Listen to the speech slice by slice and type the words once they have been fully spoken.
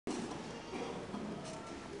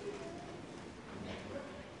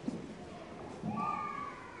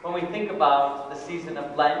When we think about the season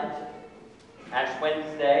of Lent, Ash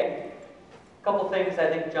Wednesday, a couple things I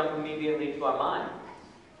think jump immediately to our minds.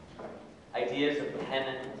 Ideas of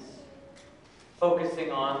penance,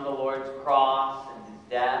 focusing on the Lord's cross and his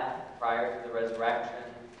death prior to the resurrection.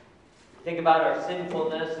 Think about our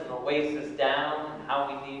sinfulness and what weighs us down, and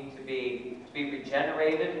how we need to be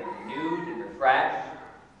regenerated and renewed and refreshed.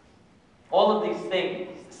 All of these things,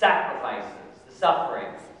 the sacrifices, the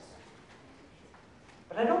sufferings.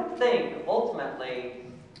 But I don't think, ultimately,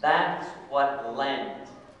 that's what Lent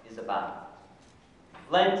is about.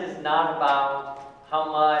 Lent is not about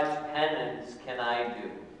how much penance can I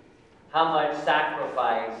do, how much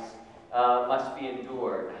sacrifice must be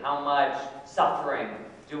endured, how much suffering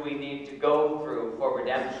do we need to go through for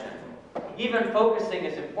redemption. Even focusing,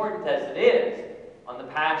 as important as it is, on the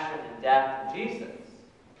passion and death of Jesus,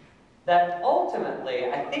 that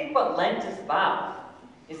ultimately, I think what Lent is about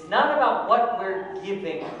is not about what we're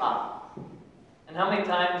giving up. And how many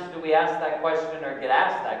times do we ask that question or get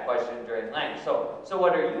asked that question during Lent? So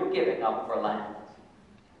what are you giving up for Lent?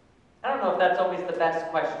 I don't know if that's always the best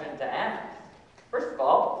question to ask. First of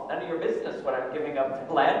all, none of your business what I'm giving up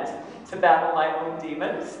for Lent to battle my own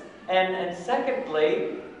demons. And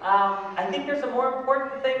secondly, I think there's a more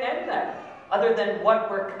important thing in there, other than what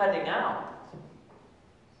we're cutting out.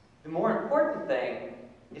 The more important thing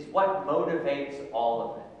is what motivates all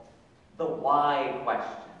of it. The why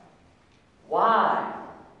question. Why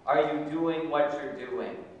are you doing what you're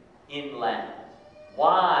doing in Lent?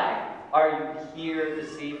 Why are you here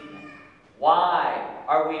this evening? Why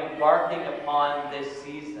are we embarking upon this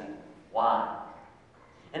season? Why?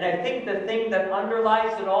 And I think the thing that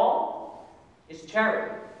underlies it all is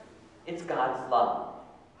charity. It's God's love.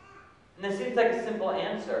 And this seems like a simple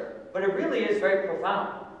answer, but it really is very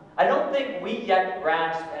profound. I don't think we yet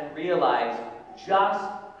grasp and realize just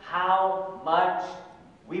how much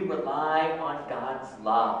we rely on God's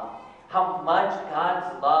love. How much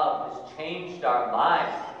God's love has changed our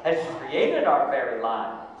lives, has created our very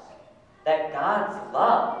lives. That God's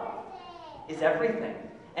love is everything.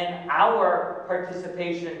 And our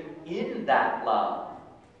participation in that love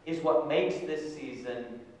is what makes this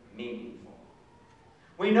season meaningful.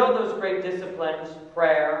 We know those great disciplines: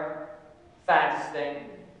 prayer, fasting,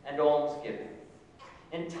 and almsgiving.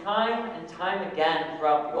 And time again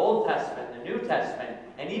throughout the Old Testament, the New Testament,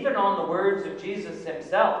 and even on the words of Jesus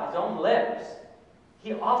himself, his own lips,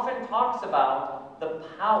 he often talks about the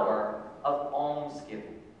power of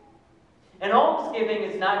almsgiving. And almsgiving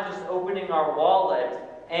is not just opening our wallet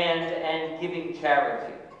and giving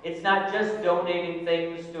charity. It's not just donating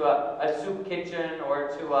things to a soup kitchen or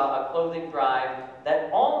to a clothing drive.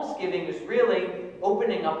 That almsgiving is really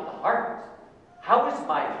opening up the heart. How is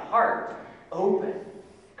my heart open?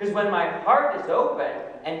 Because when my heart is open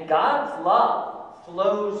and God's love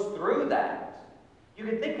flows through that, you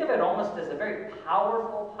can think of it almost as a very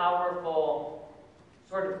powerful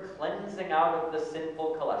sort of cleansing out of the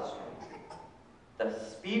sinful cholesterol. The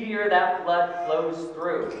speedier that blood flows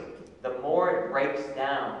through, the more it breaks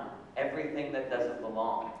down everything that doesn't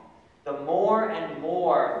belong. The more and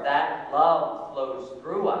more that love flows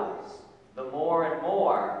through us, the more and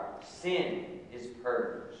more sin is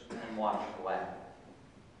purged and washed away.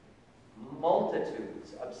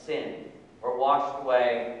 Multitudes of sin were washed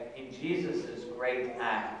away in Jesus' great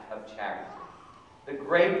act of charity. The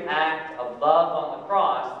great act of love on the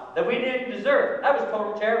cross that we didn't deserve. That was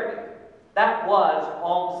total charity. That was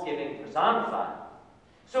almsgiving personified.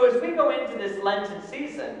 So as we go into this Lenten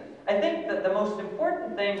season, I think that the most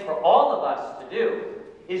important thing for all of us to do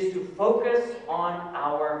is to focus on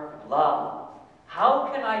our love. How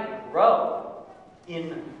can I grow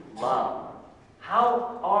in love?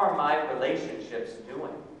 How are my relationships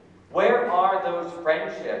doing? Where are those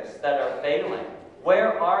friendships that are failing?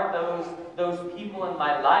 Where are those people in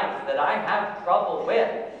my life that I have trouble with,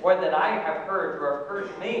 or that I have hurt or have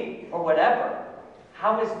hurt me, or whatever?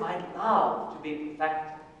 How is my love to be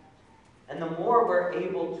perfected? And the more we're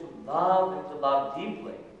able to love and to love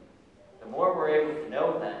deeply, the more we're able to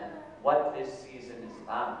know then what this season is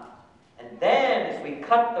about. And then as we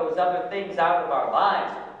cut those other things out of our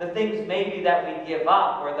lives, the things maybe that we give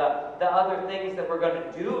up, or the other things that we're going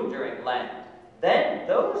to do during Lent, then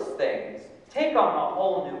those things take on a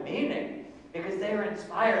whole new meaning because they are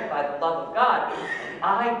inspired by the love of God. And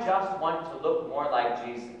I just want to look more like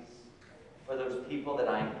Jesus for those people that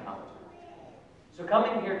I encounter. So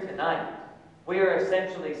coming here tonight, we are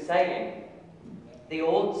essentially saying the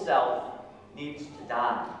old self needs to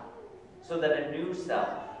die so that a new self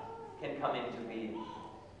can come into being.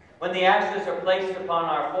 When the ashes are placed upon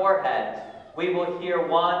our foreheads, we will hear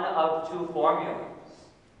one of two formulas.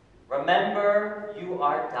 Remember, you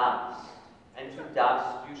are dust, and to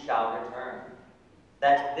dust you shall return.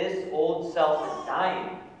 That this old self is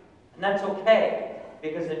dying, and that's okay,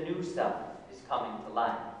 because a new self is coming to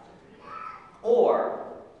life.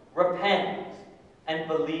 Or repent and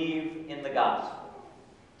believe in the gospel.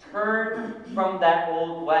 Turn from that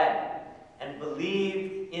old way and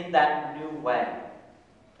believe in that new way.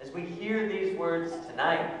 As we hear these words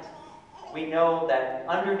tonight, we know that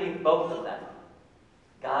underneath both of them,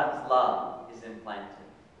 God's love is implanted.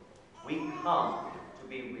 We come to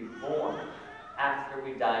be reborn after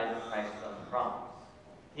we die with Christ on the cross.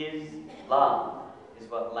 His love is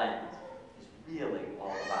what Lent is really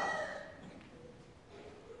all about.